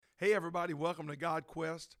Hey everybody, welcome to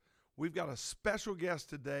GodQuest. We've got a special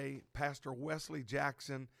guest today, Pastor Wesley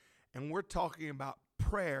Jackson, and we're talking about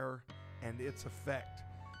prayer and its effect.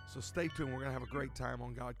 So stay tuned, we're going to have a great time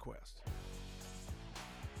on GodQuest.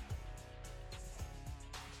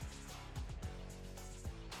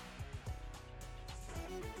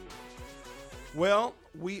 Well,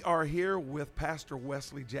 we are here with Pastor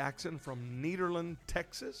Wesley Jackson from Nederland,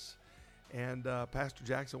 Texas. And Pastor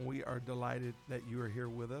Jackson, we are delighted that you are here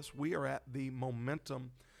with us. We are at the Momentum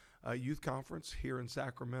Youth Conference here in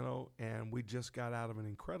Sacramento, and we just got out of an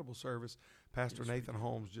incredible service. Pastor Nathan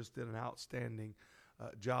Holmes just did an outstanding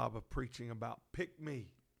job of preaching about Pick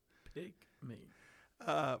Me. Pick me.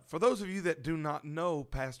 For those of you that do not know,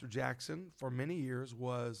 Pastor Jackson, for many years,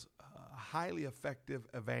 was a highly effective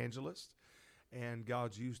evangelist, and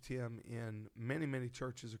God's used him in many, many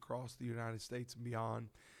churches across the United States and beyond,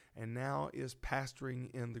 and now is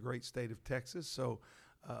pastoring in the great state of Texas. So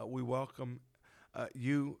we welcome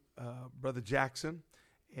you, Brother Jackson,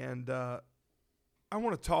 and I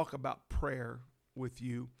want to talk about prayer with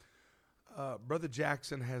you. Brother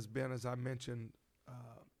Jackson has been, as I mentioned,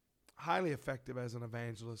 highly effective as an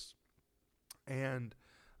evangelist, and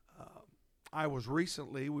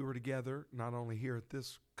we were together, not only here at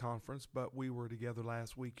this conference, but we were together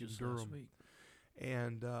last week in Durham.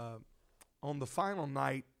 And on the final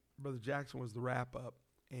night, Brother Jackson was the wrap-up,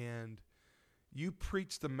 and you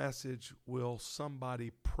preached the message, will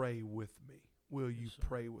somebody pray with me? Will you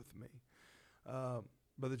pray with me?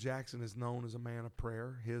 Brother Jackson is known as a man of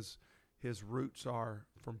prayer. His roots are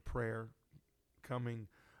from prayer, coming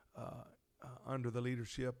under the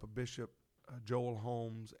leadership of Bishop Joel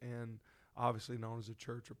Holmes, and obviously known as a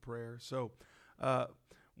Church of Prayer. So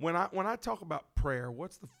when I talk about prayer,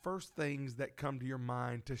 what's the first things that come to your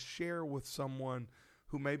mind to share with someone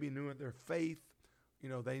who may be new in their faith? You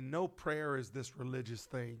know, they know prayer is this religious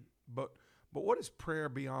thing, but what is prayer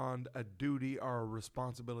beyond a duty or a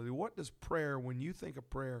responsibility? What does prayer, when you think of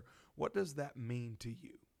prayer, what does that mean to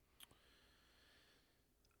you?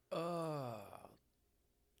 I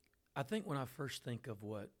think when I first think of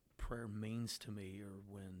what prayer means to me, or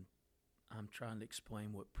when I'm trying to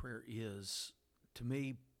explain what prayer is, to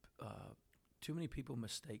me, too many people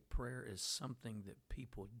mistake prayer as something that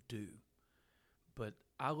people do. But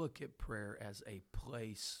I look at prayer as a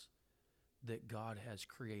place that God has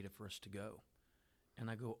created for us to go.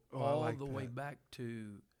 And I go all the way back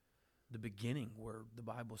to the beginning, where the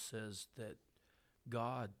Bible says that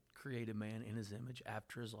God created man in his image,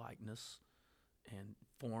 after his likeness, and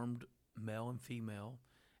formed male and female.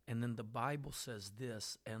 And then the Bible says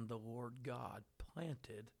this, and the Lord God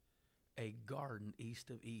planted a garden east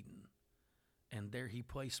of Eden, and there he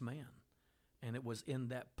placed man. And it was in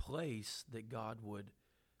that place that God would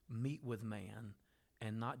meet with man,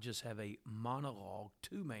 and not just have a monologue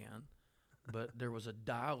to man, but there was a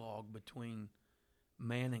dialogue between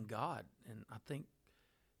man and God. And I think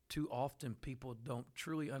too often people don't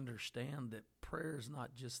truly understand that prayer is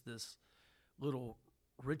not just this little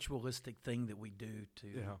ritualistic thing that we do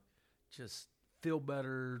to just feel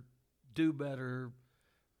better, do better,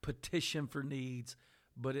 petition for needs,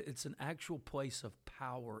 but it's an actual place of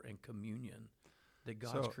power and communion that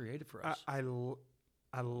God's created for us. I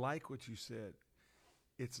like what you said.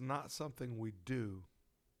 It's not something we do.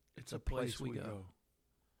 It's a place we go.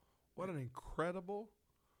 What an incredible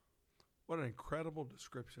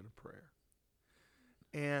description of prayer.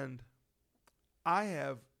 And I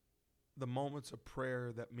have the moments of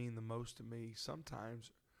prayer that mean the most to me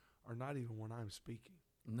sometimes are not even when I'm speaking.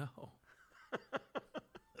 No.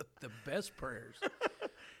 The best prayers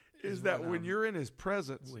is that when you're in his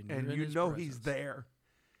presence and you know he's there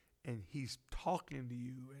and he's talking to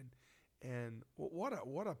you, and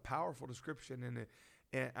what a powerful description.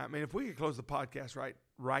 And I mean, if we could close the podcast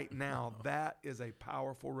right now, that is a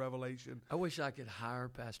powerful revelation. I wish I could hire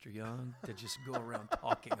Pastor Young to just go around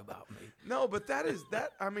talking about me. No, but I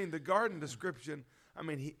mean, the garden description, I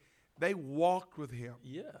mean, they walked with him.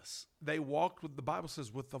 Yes. They walked with, the Bible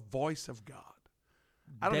says, with the voice of God.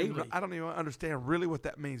 I don't even understand really what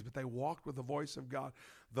that means, but they walked with the voice of God,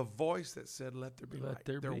 the voice that said, "Let there be light."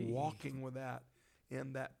 They're walking with that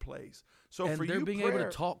in that place. So and for they're you, being able to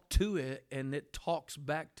talk to it, and it talks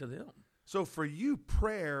back to them. So for you,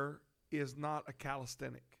 prayer is not a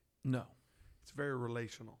calisthenic. No, it's very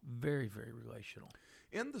relational. Very, very relational.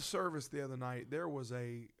 In the service the other night, there was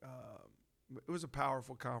it was a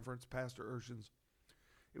powerful conference. Pastor Urshan's.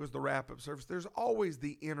 It was the wrap-up service. There's always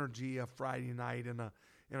the energy of Friday night in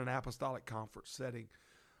an apostolic conference setting.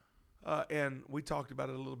 And we talked about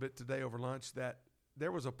it a little bit today over lunch, that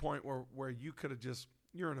there was a point where you could have just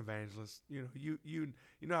you're an evangelist. You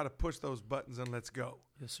know how to push those buttons and let's go.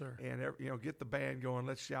 Yes, sir. And get the band going.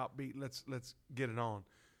 Let's shout, beat. Let's get it on.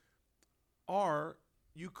 Or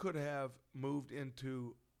you could have moved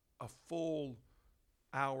into a full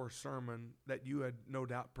hour sermon that you had no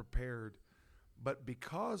doubt prepared, but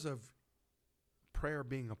because of prayer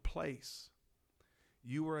being a place,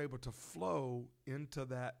 you were able to flow into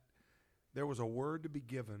that. There was a word to be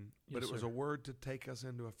given, but it was a word to take us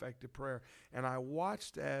into effective prayer. And I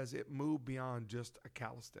watched as it moved beyond just a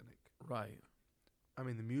calisthenic. Right. I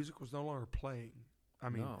mean, the music was no longer playing. I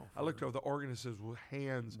mean, No, I looked over the organist with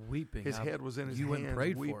hands weeping. His head was in his hands. You went and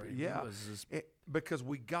prayed weeping. for it. Yeah, It because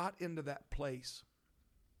we got into that place.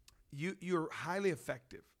 You're highly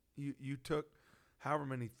effective. You took however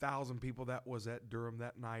many thousand people that was at Durham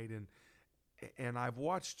that night, and I've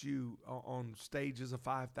watched you on stages of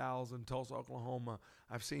 5,000, Tulsa, Oklahoma.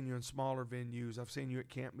 I've seen you in smaller venues. I've seen you at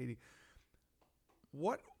camp meeting.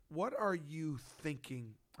 What are you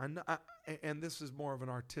thinking? And this is more of an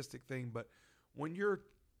artistic thing, but when you're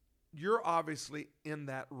obviously in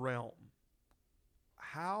that realm,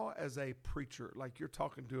 how as a preacher, like you're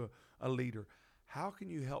talking to a leader, how can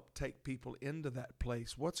you help take people into that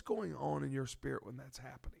place? What's going on in your spirit when that's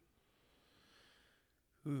happening?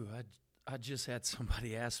 Ooh, I just had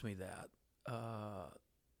somebody ask me that.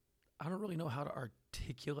 I don't really know how to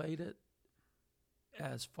articulate it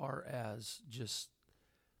as far as just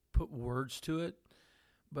put words to it,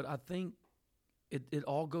 but I think it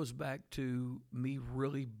all goes back to me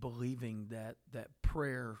really believing that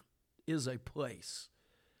prayer is a place,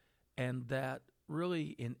 and that really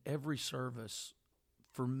in every service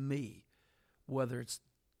for me, whether it's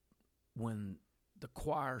when the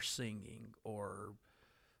choir singing or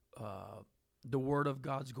the word of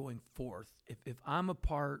God's going forth, if I'm a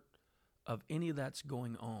part of any of that's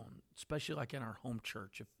going on, especially like in our home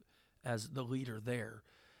church, as the leader there,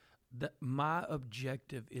 that my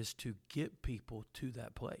objective is to get people to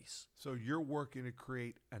that place. So you're working to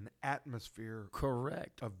create an atmosphere,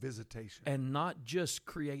 correct, of visitation, and not just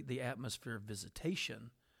create the atmosphere of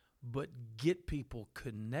visitation, but get people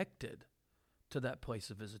connected to that place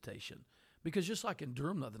of visitation. Because just like in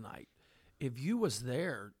Durham the other night, if you was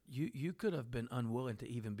there, you could have been unwilling to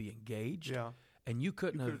even be engaged. Yeah. And you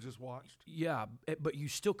couldn't have just watched. Yeah, but you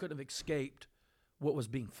still couldn't have escaped what was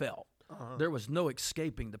being felt. Uh-huh. There was no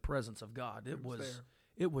escaping the presence of God. It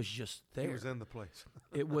was just there. It was in the place.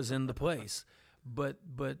 It was in the place. But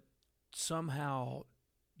somehow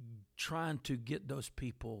trying to get those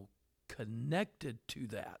people connected to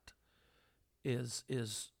that is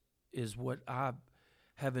what I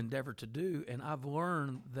have endeavored to do. And I've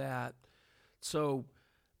learned that. So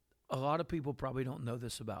a lot of people probably don't know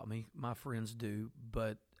this about me. My friends do,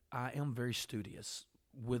 but I am very studious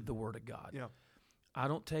with the Word of God. Yeah. I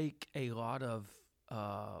don't take a lot of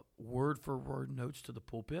word-for-word notes to the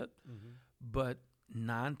pulpit, but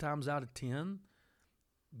 9 times out of 10,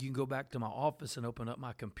 you can go back to my office and open up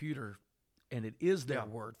my computer, and it is there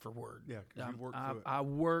word for word. Yeah, because you work through it. I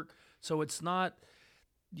work, so it's not,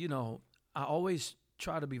 I always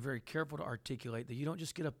try to be very careful to articulate that you don't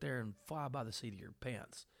just get up there and fly by the seat of your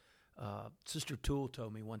pants. Sister Toole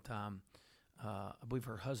told me one time, I believe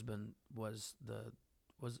her husband was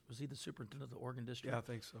he the superintendent of the Oregon district? Yeah, I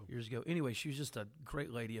think so. Years ago. Anyway, she was just a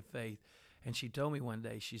great lady of faith. And she told me one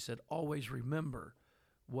day, she said, always remember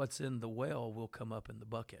what's in the well will come up in the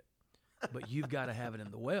bucket. But you've got to have it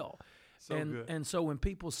in the well. Good. And so when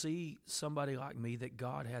people see somebody like me that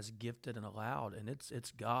God has gifted and allowed, and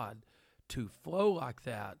it's God to flow like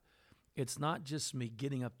that, it's not just me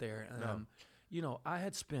getting up there. And, I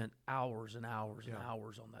had spent hours and hours and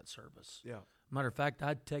hours on that service. Yeah. Matter of fact,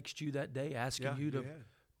 I'd text you that day asking you to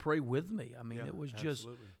pray with me. I mean, it was just,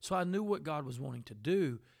 so I knew what God was wanting to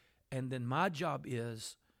do. And then my job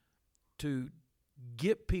is to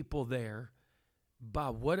get people there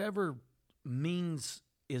by whatever means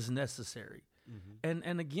is necessary.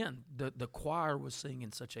 And again, the choir was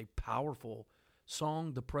singing such a powerful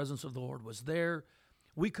song. The presence of the Lord was there.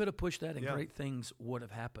 We could have pushed that and great things would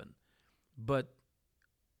have happened. But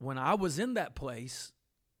when I was in that place,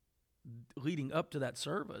 leading up to that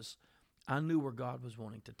service, I knew where God was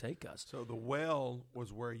wanting to take us. So the well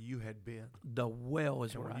was where you had been. The well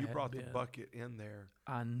is where I had been. You brought the bucket in there.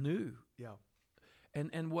 I knew. Yeah.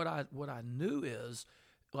 And what I knew is,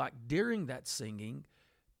 like during that singing,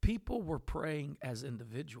 people were praying as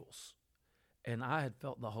individuals. And I had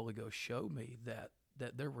felt the Holy Ghost show me that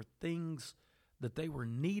there were things that they were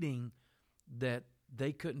needing that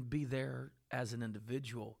they couldn't be there as an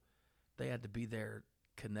individual. They had to be there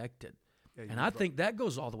connected. Yeah, and I think that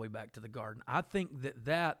goes all the way back to the garden. I think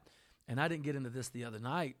that, and I didn't get into this the other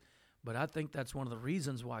night, But I think that's one of the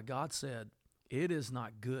reasons why God said it is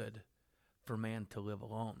not good for man to live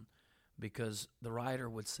alone, because the writer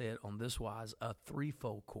would say it on this wise: a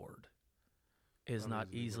threefold cord is not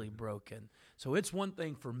easily broken. So it's one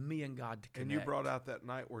thing for me and God to connect. And you brought out that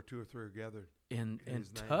night where 2 or 3 are gathered. In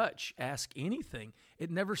touch, ask anything. It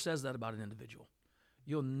never says that about an individual.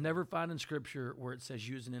 You'll never find in Scripture where it says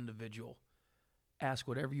you as an individual, ask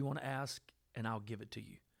whatever you want to ask, and I'll give it to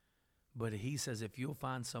you. But he says if you'll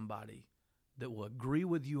find somebody that will agree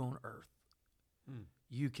with you on earth,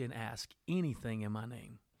 you can ask anything in my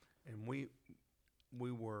name. And we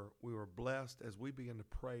were blessed as we began to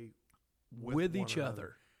pray with each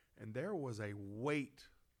other. And there was a weight,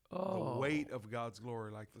 the weight of God's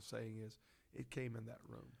glory, like the saying is. It came in that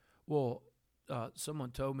room. Well,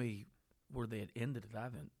 someone told me where they had ended it. I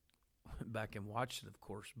haven't went back and watched it, of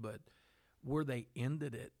course, but where they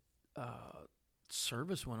ended it,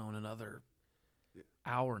 service went on another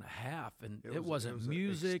hour and a half, and it wasn't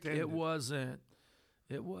music. Extended.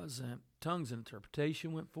 It wasn't tongues and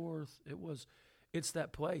interpretation went forth. It's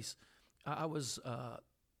that place. I was,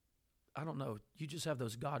 I don't know. You just have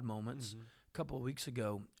those God moments. Mm-hmm. A couple of weeks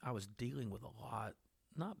ago, I was dealing with a lot,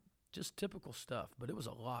 not just typical stuff, but it was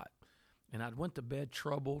a lot. And I went to bed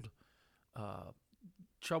troubled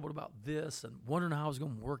about this and wondering how I was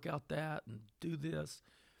going to work out that and do this.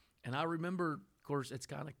 And I remember, of course, it's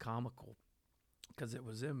kind of comical because it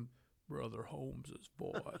was in Brother Holmes's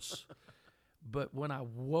voice. But when I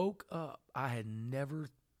woke up, I had never.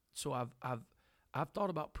 So I've thought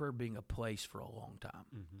about prayer being a place for a long time.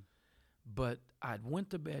 Mm-hmm. But I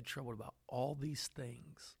went to bed troubled about all these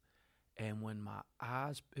things. And when my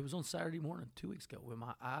eyes, it was on Saturday morning 2 weeks ago, when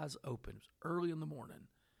my eyes opened, it was early in the morning,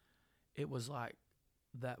 it was like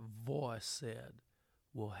that voice said,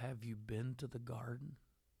 well, have you been to the garden?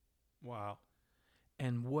 Wow.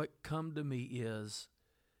 And what come to me is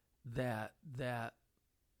that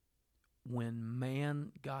when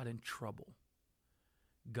man got in trouble,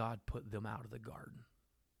 God put them out of the garden.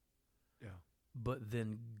 Yeah. But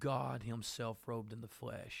then God himself, robed in the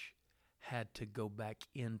flesh, had to go back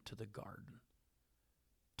into the garden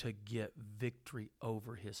to get victory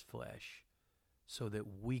over his flesh so that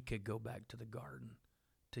we could go back to the garden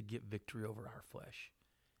to get victory over our flesh.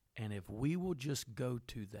 And if we will just go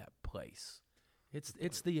to that place,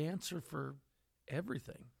 it's the answer for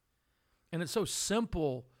everything. And it's so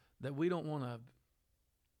simple that we don't want to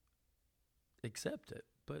accept it.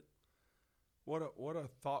 But what a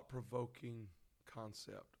thought-provoking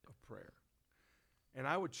concept of prayer. And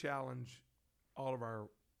I would challenge all of our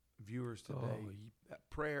viewers today that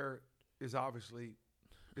prayer is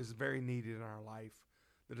very needed in our life.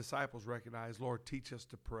 The disciples recognized, Lord, teach us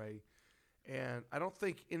to pray. And I don't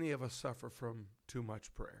think any of us suffer from too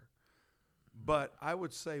much prayer. But I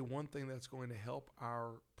would say one thing that's going to help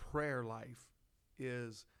our prayer life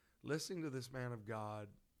is listening to this man of God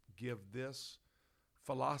give this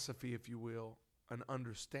philosophy, if you will, an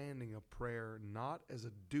understanding of prayer, not as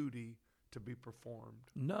a duty to be performed.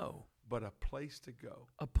 No. But a place to go.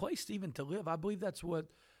 A place even to live. I believe that's what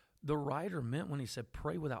the writer meant when he said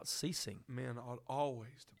pray without ceasing. Men ought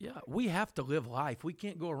always to pray. Yeah, we have to live life. We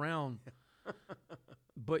can't go around.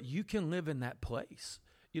 But you can live in that place.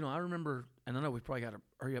 You know, I remember, and I know we probably got to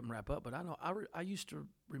hurry up and wrap up, but I know I used to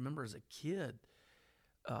remember as a kid,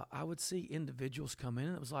 I would see individuals come in,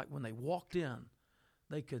 and it was like when they walked in,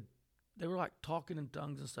 they were like talking in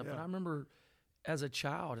tongues and stuff. Yeah. And I remember as a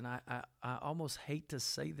child, and I almost hate to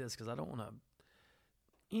say this because I don't want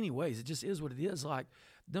to. Anyways, it just is what it is. Like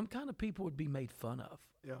them kind of people would be made fun of.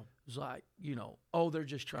 Yeah, it was like they're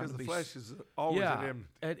just trying to be. Because the flesh is always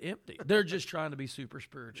at empty. They're just trying to be super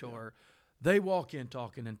spiritual, or they walk in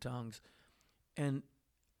talking in tongues, and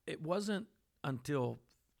it wasn't until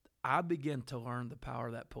I began to learn the power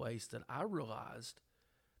of that place that I realized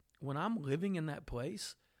when I'm living in that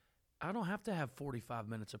place, I don't have to have 45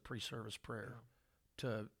 minutes of pre-service prayer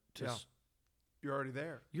to You're already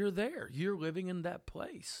there. You're there. You're living in that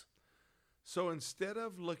place. So instead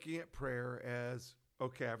of looking at prayer as,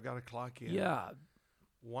 okay, I've got to clock in. Yeah.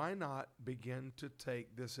 Why not begin to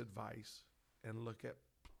take this advice and look at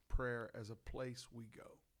prayer as a place we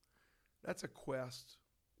go? That's a quest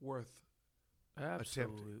worth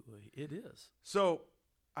attempting. Absolutely. It is. So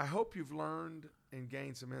I hope you've learned and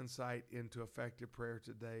gained some insight into effective prayer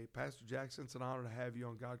today. Pastor Jackson, it's an honor to have you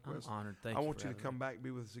on GodQuest. I'm honored. Thank you. I want you to come back and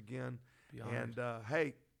be with us again. Be honored. And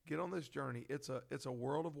hey, get on this journey. It's a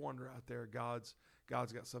world of wonder out there. God's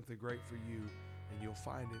got something great for you, and you'll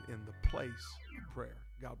find it in the place of prayer.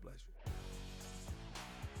 God bless you.